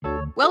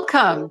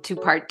Welcome to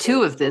part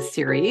 2 of this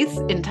series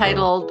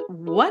entitled,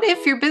 What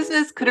If Your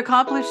Business Could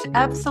Accomplish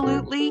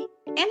Absolutely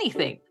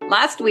Anything?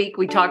 Last week,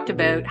 we talked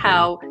about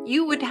how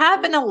you would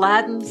have an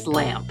Aladdin's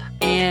lamp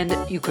and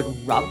you could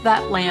rub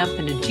that lamp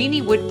and a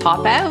genie would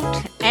pop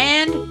out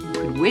and you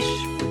could wish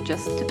for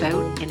just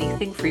about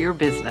anything for your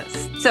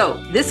business.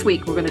 So this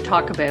week, we're going to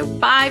talk about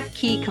 5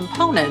 key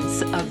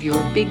components of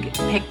your big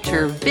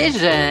picture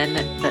vision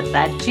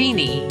that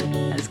genie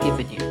has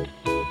given you.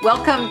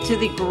 Welcome to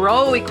the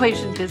Grow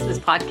Equation Business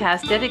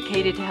Podcast,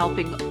 dedicated to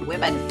helping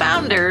women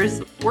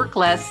founders work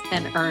less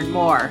and earn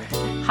more.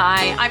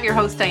 Hi, I'm your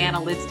host,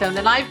 Diana Lidstone,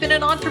 and I've been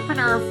an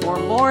entrepreneur for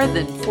more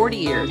than 40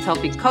 years,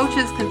 helping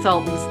coaches,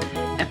 consultants,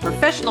 and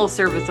professional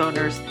service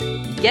owners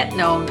get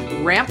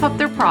known, ramp up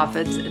their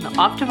profits, and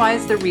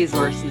optimize their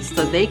resources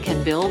so they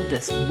can build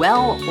this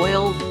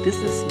well-oiled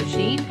business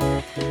machine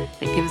that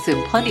gives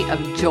them plenty of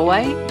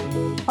joy,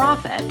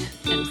 profit,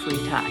 and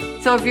free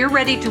time. So if you're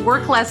ready to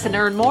work less and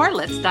earn more,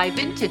 let's dive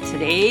into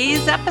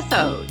today's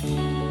episode.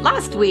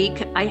 Last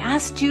week, I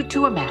asked you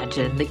to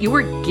imagine that you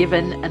were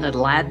given an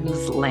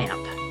Aladdin's lamp.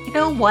 You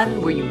know,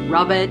 one where you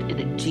rub it and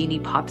a genie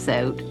pops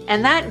out.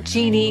 And that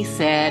genie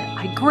said,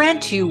 I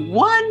grant you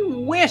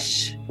one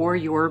wish for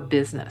your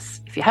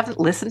business. If you haven't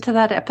listened to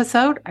that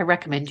episode, I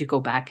recommend you go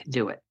back and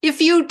do it.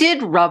 If you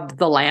did rub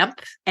the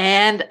lamp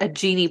and a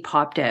genie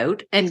popped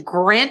out and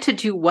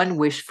granted you one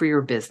wish for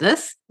your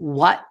business,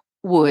 what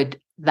would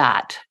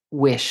that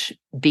wish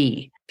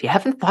be? If you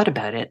haven't thought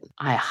about it,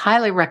 I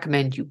highly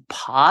recommend you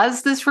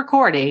pause this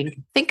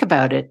recording, think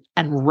about it,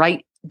 and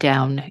write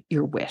down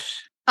your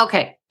wish.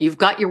 Okay, you've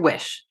got your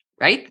wish,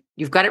 right?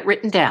 You've got it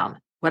written down.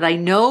 What I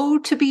know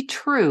to be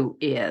true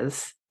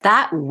is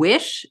that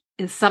wish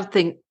is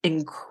something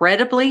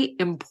incredibly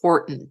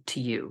important to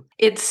you.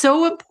 It's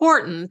so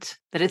important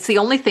that it's the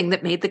only thing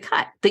that made the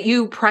cut, that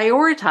you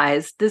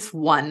prioritize this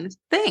one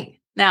thing.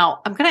 Now,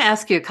 I'm going to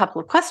ask you a couple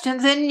of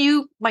questions and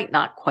you might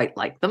not quite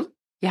like them.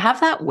 You have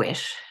that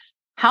wish.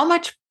 How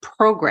much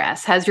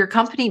progress has your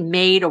company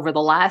made over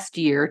the last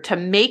year to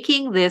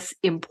making this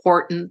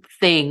important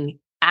thing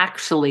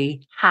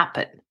actually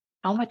happen?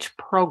 How much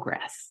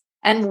progress?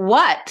 And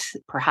what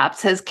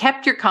perhaps has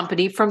kept your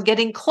company from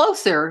getting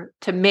closer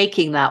to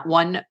making that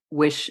one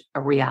wish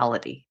a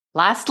reality?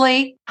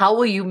 Lastly, how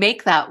will you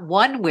make that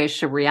one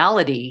wish a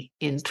reality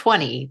in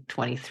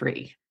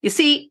 2023? You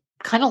see,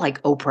 kind of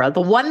like Oprah,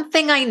 the one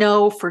thing I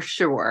know for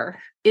sure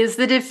is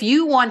that if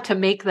you want to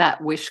make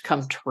that wish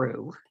come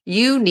true,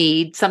 you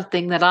need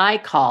something that I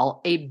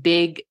call a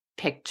big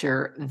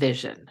picture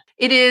vision.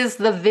 It is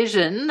the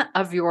vision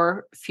of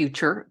your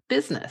future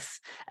business.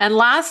 And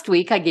last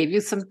week, I gave you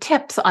some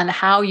tips on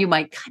how you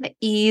might kind of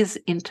ease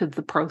into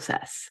the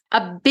process.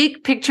 A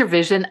big picture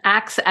vision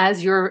acts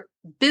as your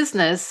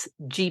business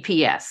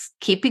GPS,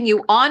 keeping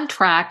you on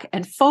track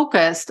and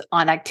focused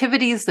on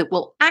activities that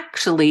will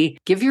actually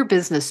give your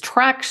business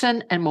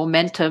traction and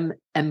momentum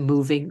and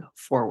moving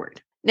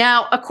forward.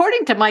 Now,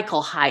 according to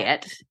Michael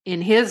Hyatt,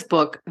 in his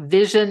book,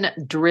 Vision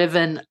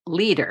Driven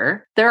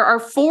Leader, there are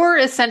 4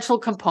 essential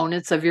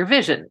components of your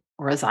vision,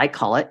 or as I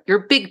call it,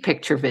 your big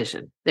picture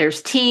vision.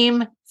 There's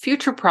team,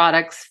 future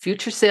products,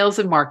 future sales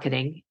and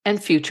marketing,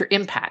 and future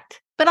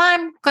impact. But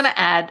I'm going to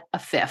add a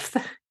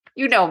 5th.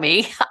 You know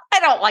me, I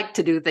don't like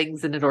to do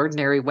things in an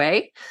ordinary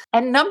way.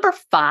 And number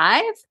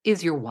 5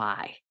 is your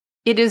why.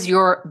 It is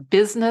your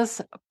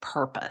business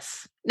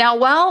purpose. Now,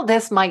 while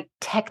this might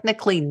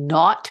technically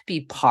not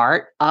be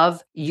part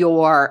of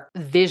your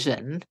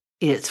vision,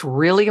 it's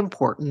really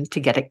important to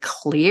get it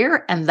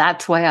clear, and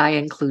that's why I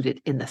include it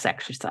in this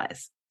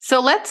exercise. So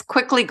let's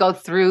quickly go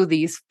through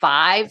these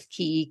 5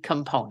 key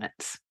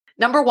components.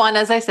 Number 1,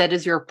 as I said,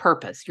 is your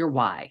purpose, your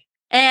why.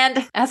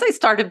 And as I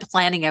started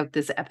planning out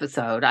this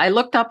episode, I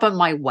looked up on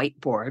my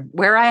whiteboard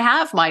where I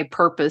have my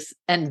purpose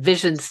and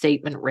vision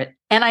statement written,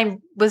 and I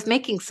was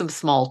making some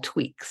small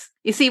tweaks.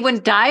 You see,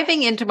 when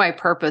diving into my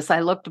purpose,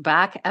 I looked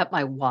back at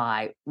my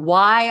why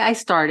I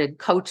started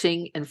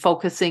coaching and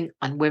focusing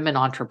on women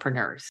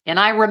entrepreneurs. And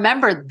I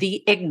remembered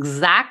the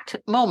exact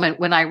moment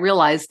when I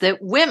realized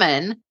that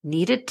women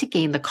needed to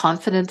gain the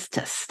confidence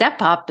to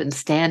step up and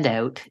stand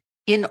out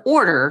in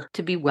order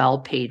to be well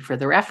paid for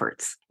their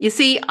efforts. You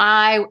see,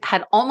 I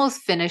had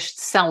almost finished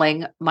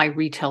selling my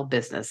retail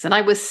business, and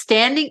I was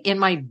standing in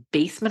my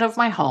basement of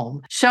my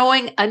home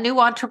showing a new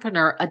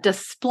entrepreneur a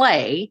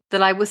display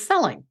that I was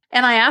selling.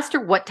 And I asked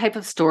her what type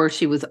of store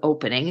she was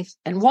opening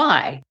and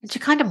why. And she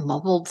kind of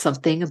mumbled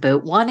something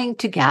about wanting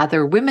to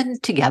gather women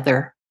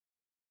together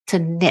to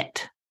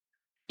knit.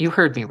 You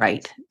heard me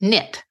right,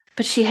 knit.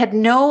 But she had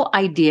no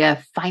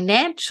idea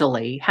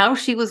financially how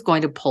she was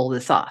going to pull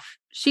this off.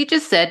 She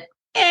just said,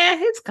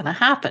 it's going to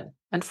happen.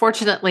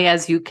 Unfortunately,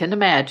 as you can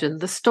imagine,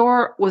 the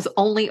store was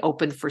only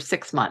open for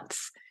 6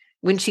 months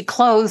when she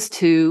closed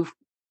to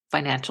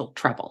financial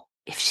trouble.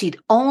 If she'd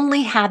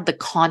only had the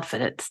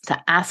confidence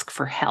to ask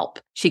for help,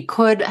 she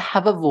could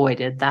have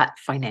avoided that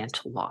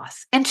financial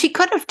loss, and she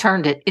could have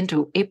turned it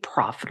into a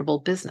profitable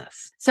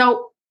business.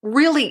 So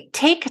really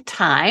take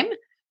time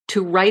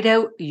to write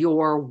out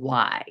your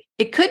why.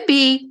 It could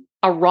be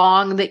a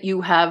wrong that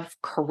you have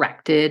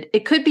corrected.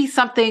 It could be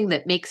something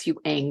that makes you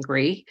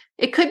angry.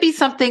 It could be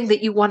something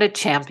that you want to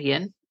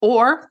champion,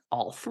 or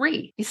all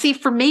three. You see,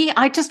 for me,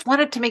 I just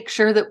wanted to make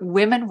sure that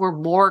women were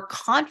more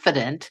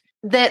confident,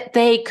 that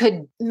they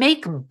could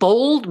make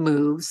bold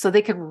moves so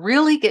they could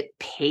really get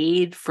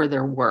paid for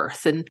their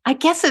worth. And I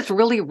guess it's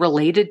really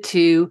related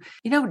to,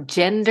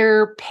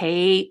 gender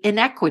pay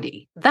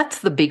inequity. That's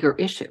the bigger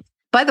issue.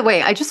 By the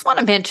way, I just want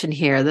to mention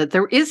here that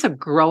there is a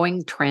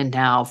growing trend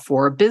now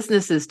for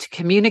businesses to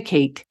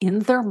communicate in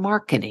their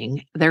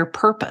marketing their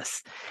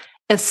purpose,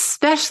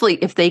 especially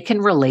if they can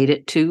relate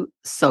it to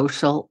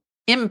social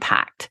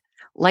impact,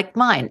 like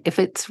mine. If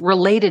it's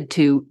related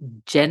to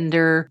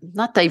gender,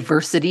 not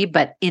diversity,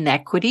 but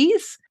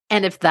inequities,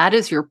 and if that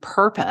is your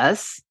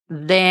purpose,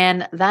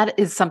 then that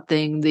is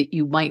something that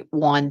you might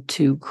want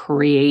to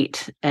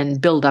create and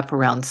build up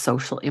around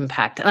social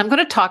impact. And I'm going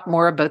to talk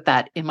more about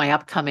that in my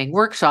upcoming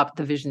workshop,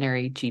 The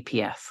Visionary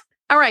GPS.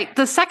 All right,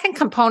 the second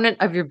component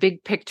of your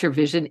big picture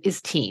vision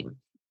is team.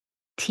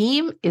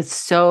 Team is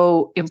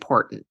so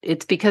important.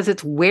 It's because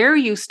it's where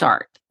you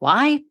start.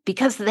 Why?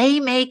 Because they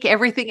make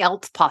everything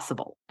else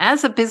possible.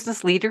 As a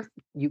business leader,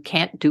 you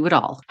can't do it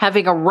all.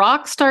 Having a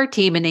rock star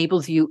team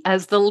enables you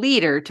as the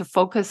leader to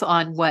focus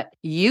on what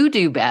you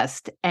do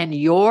best and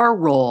your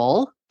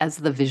role as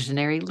the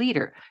visionary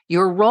leader,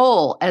 your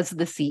role as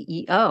the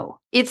CEO.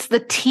 It's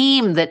the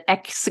team that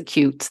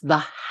executes the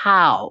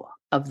how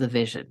of the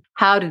vision,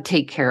 how to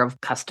take care of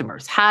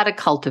customers, how to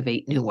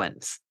cultivate new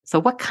ones. So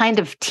what kind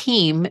of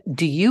team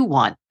do you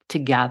want to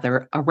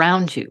gather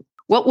around you?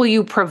 What will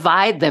you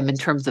provide them in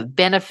terms of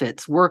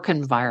benefits, work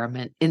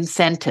environment,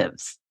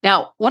 incentives?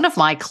 Now, one of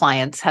my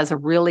clients has a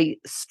really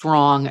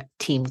strong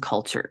team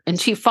culture, and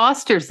she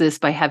fosters this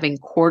by having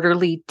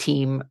quarterly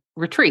team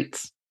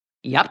retreats.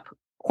 Yep,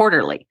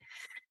 quarterly.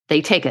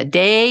 They take a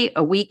day,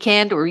 a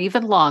weekend, or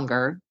even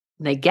longer,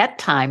 and they get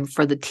time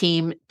for the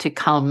team to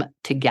come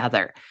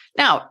together.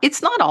 Now,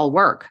 it's not all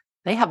work.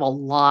 They have a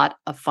lot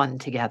of fun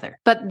together,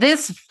 but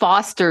this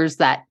fosters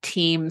that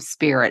team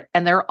spirit,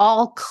 and they're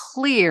all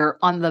clear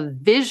on the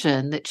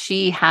vision that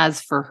she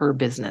has for her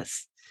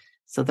business.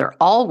 So they're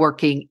all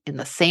working in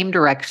the same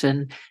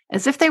direction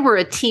as if they were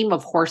a team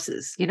of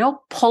horses,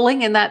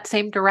 pulling in that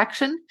same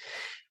direction.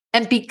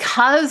 And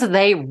because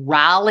they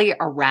rally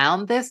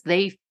around this,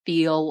 they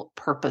feel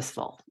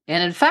purposeful.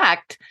 And in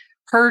fact,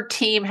 her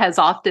team has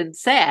often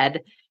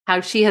said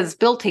how she has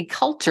built a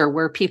culture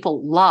where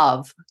people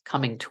love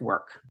coming to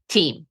work.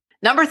 Team.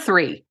 Number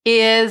 3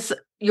 is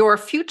your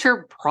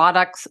future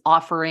products,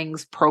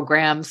 offerings,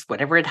 programs,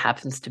 whatever it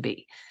happens to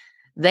be.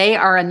 They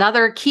are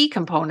another key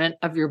component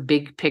of your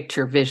big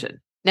picture vision.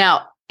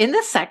 Now, in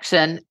this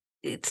section,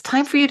 it's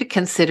time for you to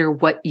consider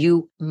what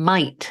you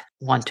might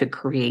want to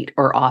create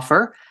or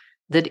offer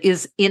that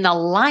is in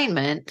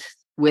alignment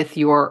with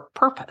your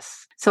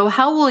purpose. So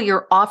how will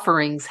your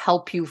offerings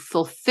help you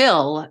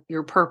fulfill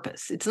your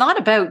purpose? It's not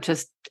about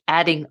just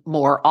adding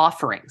more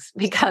offerings,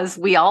 because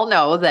we all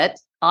know that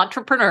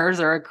entrepreneurs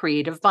are a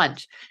creative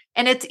bunch.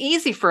 And it's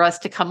easy for us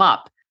to come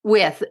up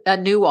with a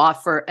new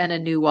offer and a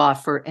new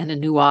offer and a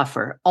new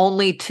offer,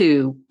 only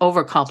to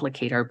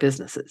overcomplicate our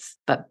businesses.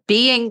 But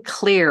being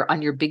clear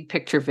on your big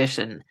picture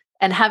vision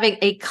and having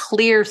a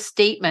clear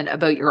statement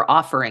about your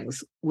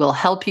offerings will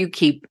help you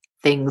keep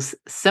things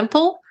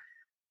simple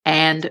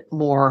and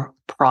more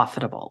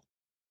profitable.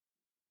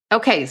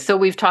 Okay, so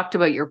we've talked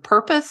about your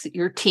purpose,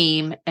 your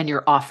team, and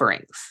your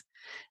offerings.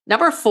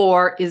 Number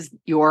 4 is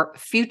your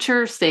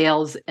future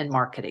sales and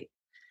marketing.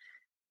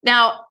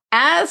 Now,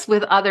 as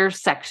with other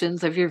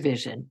sections of your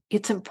vision,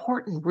 it's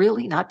important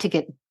really not to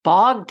get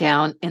bogged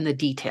down in the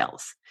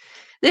details.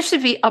 This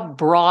should be a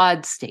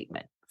broad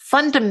statement.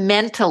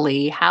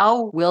 Fundamentally,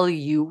 how will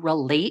you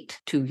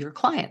relate to your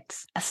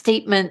clients? A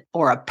statement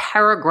or a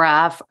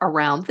paragraph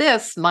around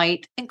this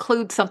might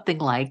include something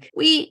like,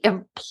 we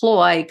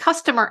employ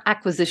customer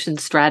acquisition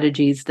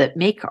strategies that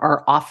make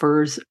our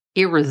offers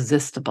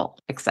irresistible,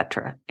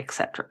 etc.,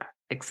 etc.,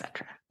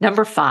 etc.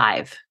 Number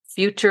 5,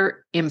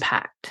 future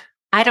impact.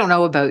 I don't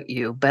know about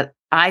you, but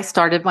I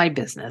started my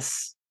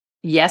business.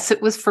 Yes,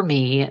 it was for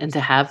me and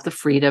to have the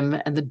freedom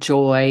and the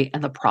joy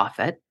and the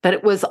profit, but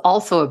it was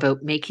also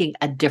about making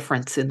a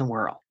difference in the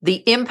world.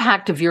 The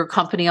impact of your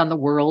company on the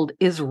world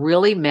is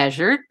really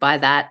measured by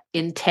that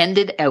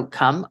intended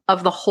outcome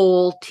of the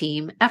whole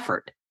team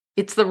effort.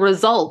 It's the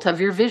result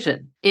of your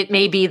vision. It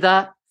may be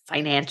the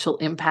financial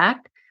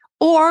impact,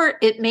 or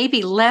it may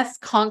be less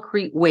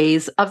concrete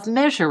ways of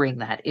measuring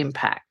that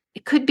impact.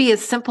 It could be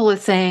as simple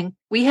as saying,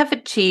 we have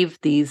achieved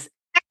these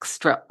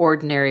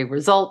extraordinary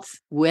results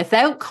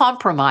without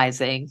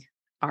compromising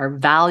our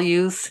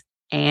values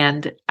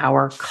and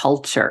our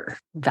culture.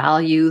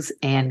 Values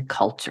and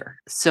culture.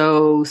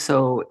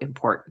 So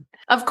important.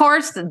 Of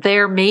course,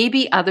 there may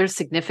be other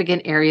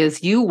significant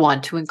areas you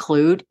want to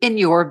include in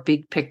your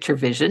big picture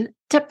vision,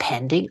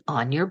 depending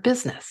on your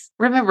business.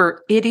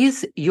 Remember, it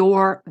is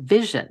your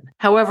vision.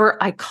 However,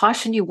 I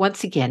caution you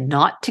once again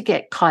not to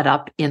get caught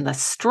up in the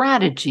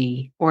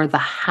strategy or the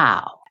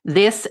how.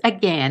 This,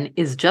 again,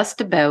 is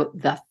just about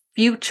the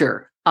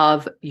future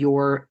of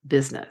your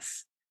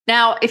business.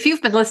 Now, if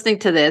you've been listening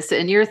to this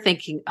and you're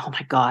thinking, oh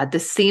my God,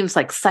 this seems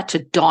like such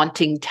a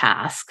daunting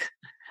task,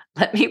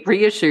 let me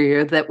reassure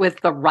you that with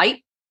the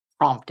right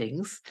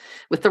promptings,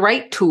 with the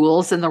right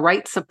tools and the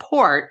right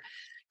support,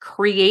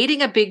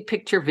 creating a big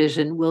picture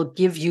vision will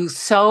give you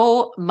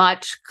so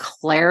much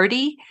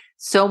clarity,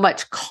 so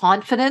much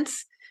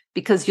confidence,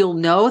 because you'll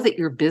know that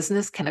your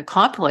business can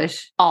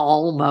accomplish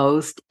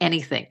almost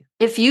anything.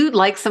 If you'd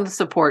like some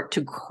support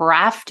to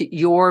craft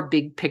your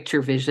big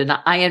picture vision,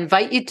 I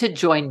invite you to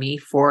join me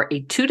for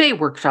a 2-day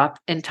workshop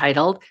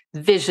entitled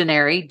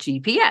Visionary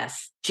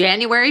GPS,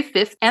 January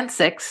 5th and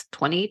 6th,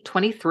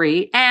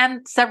 2023,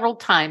 and several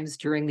times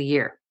during the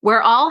year,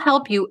 where I'll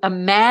help you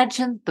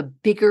imagine the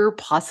bigger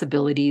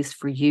possibilities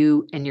for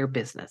you and your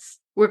business.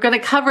 We're going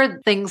to cover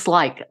things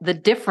like the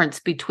difference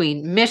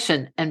between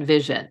mission and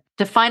vision,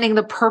 defining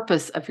the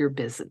purpose of your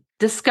business,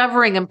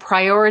 discovering and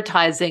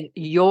prioritizing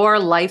your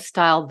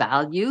lifestyle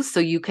values so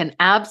you can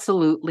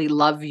absolutely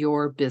love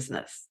your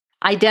business,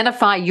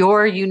 identify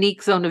your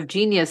unique zone of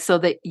genius so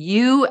that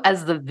you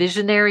as the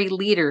visionary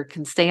leader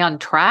can stay on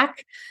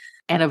track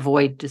and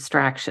avoid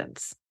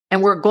distractions.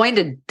 And we're going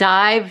to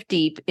dive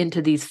deep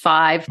into these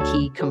 5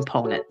 key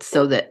components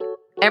so that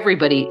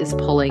everybody is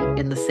pulling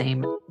in the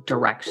same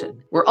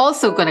direction. We're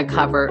also going to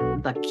cover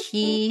the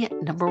key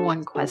number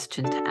 1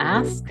 question to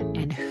ask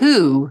and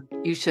who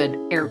you should,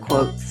 air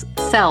quotes,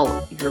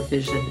 sell your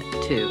vision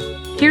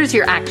to. Here's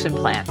your action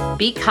plan.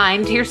 Be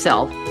kind to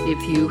yourself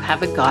if you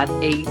haven't got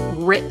a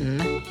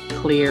written,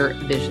 clear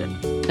vision.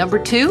 Number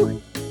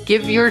 2,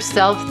 give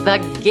yourself the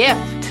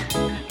gift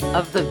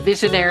of the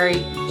Visionary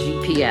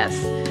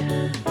GPS.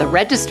 The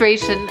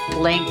registration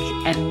link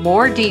and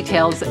more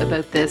details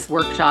about this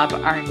workshop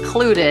are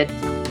included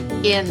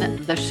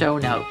in the show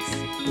notes.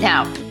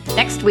 Now,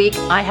 next week,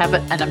 I have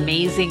an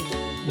amazing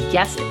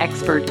guest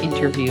expert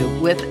interview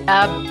with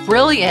a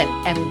brilliant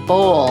and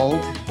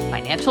bold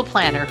financial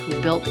planner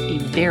who built a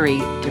very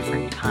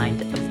different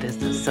kind of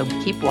business. So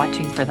keep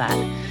watching for that.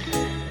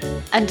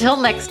 Until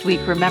next week,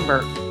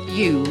 remember,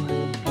 you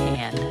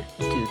can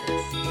do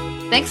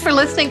this. Thanks for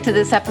listening to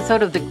this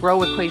episode of the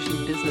Grow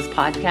Equation Business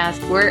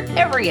Podcast, where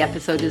every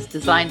episode is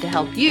designed to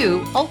help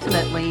you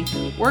ultimately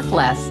work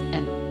less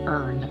and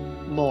earn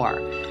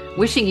more.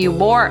 Wishing you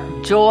more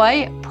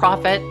joy,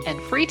 profit, and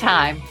free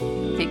time.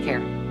 Take care.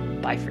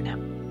 Bye for now.